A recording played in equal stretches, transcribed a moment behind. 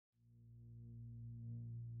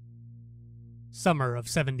Summer of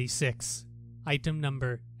 76. Item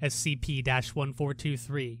number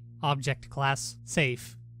SCP-1423. Object class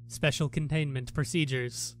Safe. Special containment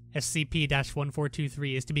procedures.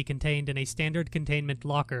 SCP-1423 is to be contained in a standard containment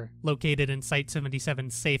locker located in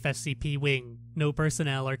Site-77's safe SCP wing. No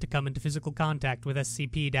personnel are to come into physical contact with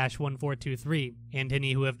SCP-1423, and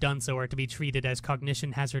any who have done so are to be treated as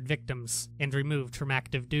cognition hazard victims and removed from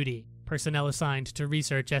active duty. Personnel assigned to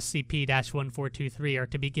research SCP-1423 are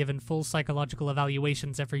to be given full psychological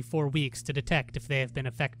evaluations every 4 weeks to detect if they have been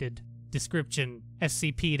affected. Description: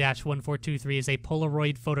 SCP-1423 is a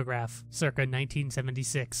Polaroid photograph, circa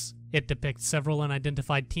 1976. It depicts several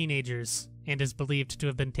unidentified teenagers, and is believed to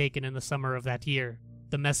have been taken in the summer of that year.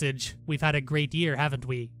 The message, "We've had a great year, haven't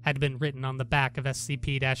we?" had been written on the back of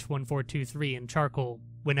SCP-1423 in charcoal.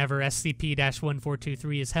 Whenever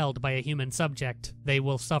SCP-1423 is held by a human subject, they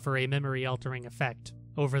will suffer a memory-altering effect.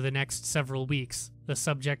 Over the next several weeks, the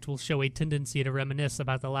subject will show a tendency to reminisce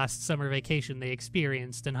about the last summer vacation they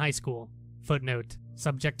experienced in high school. Footnote: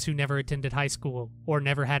 subjects who never attended high school or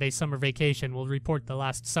never had a summer vacation will report the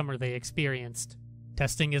last summer they experienced.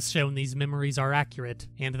 Testing has shown these memories are accurate,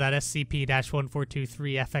 and that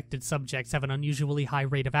SCP-1423 affected subjects have an unusually high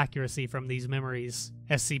rate of accuracy from these memories.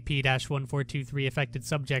 SCP-1423 affected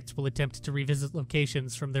subjects will attempt to revisit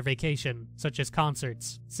locations from their vacation, such as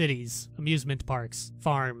concerts, cities, amusement parks,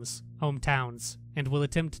 farms, hometowns, and will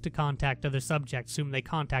attempt to contact other subjects whom they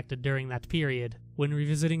contacted during that period. When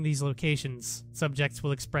revisiting these locations, subjects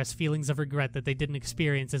will express feelings of regret that they didn't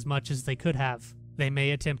experience as much as they could have. They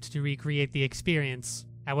may attempt to recreate the experience.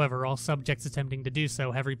 However, all subjects attempting to do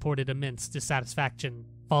so have reported immense dissatisfaction.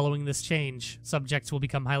 Following this change, subjects will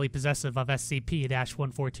become highly possessive of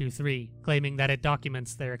SCP-1423, claiming that it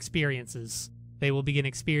documents their experiences. They will begin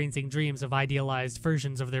experiencing dreams of idealized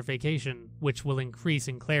versions of their vacation, which will increase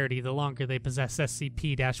in clarity the longer they possess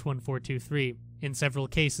SCP-1423. In several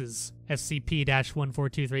cases,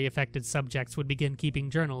 SCP-1423 affected subjects would begin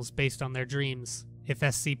keeping journals based on their dreams. If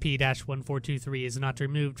SCP-1423 is not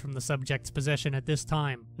removed from the subject's possession at this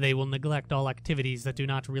time, they will neglect all activities that do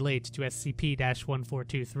not relate to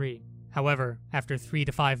SCP-1423. However, after 3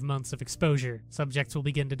 to 5 months of exposure, subjects will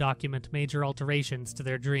begin to document major alterations to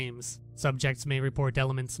their dreams. Subjects may report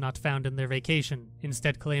elements not found in their vacation,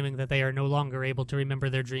 instead claiming that they are no longer able to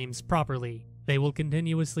remember their dreams properly. They will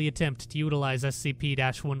continuously attempt to utilize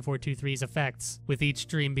SCP-1423's effects, with each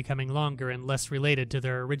dream becoming longer and less related to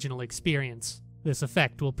their original experience. This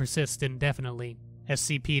effect will persist indefinitely.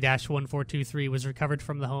 SCP-1423 was recovered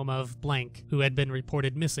from the home of blank, who had been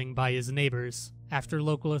reported missing by his neighbors. After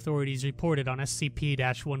local authorities reported on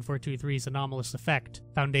SCP-1423's anomalous effect,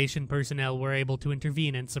 Foundation personnel were able to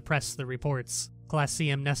intervene and suppress the reports. Class C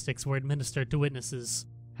amnestics were administered to witnesses.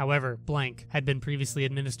 However, blank had been previously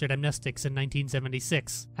administered amnestics in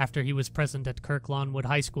 1976, after he was present at Kirk Lawnwood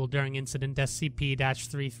High School during incident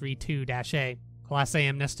SCP-332-A. Class A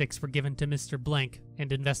amnestics were given to Mr. Blank,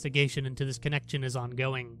 and investigation into this connection is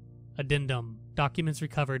ongoing. Addendum: documents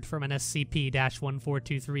recovered from an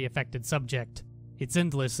SCP-1423 affected subject. It's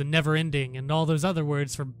endless and never-ending, and all those other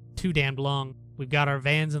words for too damned long. We've got our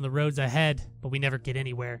vans and the roads ahead, but we never get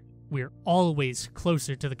anywhere. We're always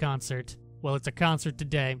closer to the concert. Well, it's a concert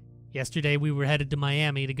today. Yesterday we were headed to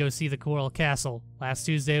Miami to go see the Coral Castle. Last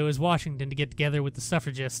Tuesday it was Washington to get together with the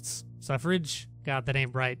suffragists. Suffrage? God, that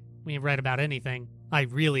ain't right. We ain't right about anything. I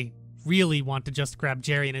really want to just grab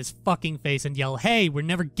Jerry in his fucking face and yell, "Hey, we're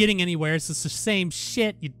never getting anywhere, it's just the same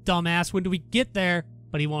shit, you dumbass, when do we get there?"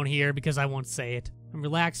 But he won't hear because I won't say it. I'm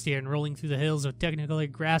relaxed here and rolling through the hills of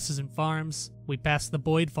technicolor grasses and farms. We passed the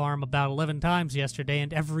Boyd farm about 11 times yesterday,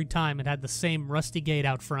 and every time it had the same rusty gate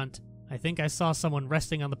out front. I think I saw someone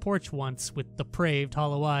resting on the porch once with depraved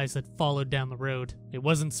hollow eyes that followed down the road. It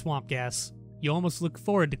wasn't swamp gas. You almost look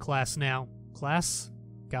forward to class now. Class?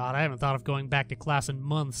 God, I haven't thought of going back to class in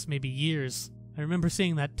months, maybe years. I remember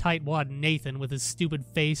seeing that tightwad Nathan with his stupid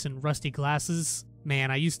face and rusty glasses.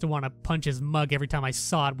 Man, I used to want to punch his mug every time I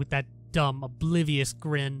saw it with that dumb, oblivious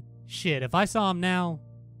grin. Shit, if I saw him now,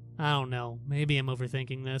 I don't know, maybe I'm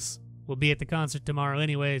overthinking this. We'll be at the concert tomorrow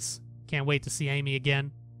anyways. Can't wait to see Amy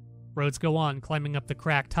again. Roads go on, climbing up the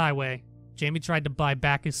cracked highway. Jamie tried to buy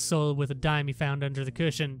back his soul with a dime he found under the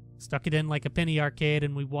cushion, stuck it in like a penny arcade,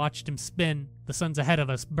 and we watched him spin. The sun's ahead of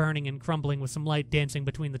us, burning and crumbling with some light dancing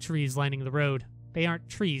between the trees lining the road. They aren't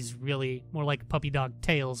trees, really, more like puppy dog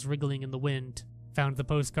tails wriggling in the wind. Found the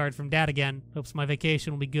postcard from Dad again. Hopes my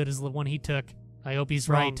vacation will be good as the one he took. I hope he's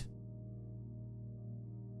right.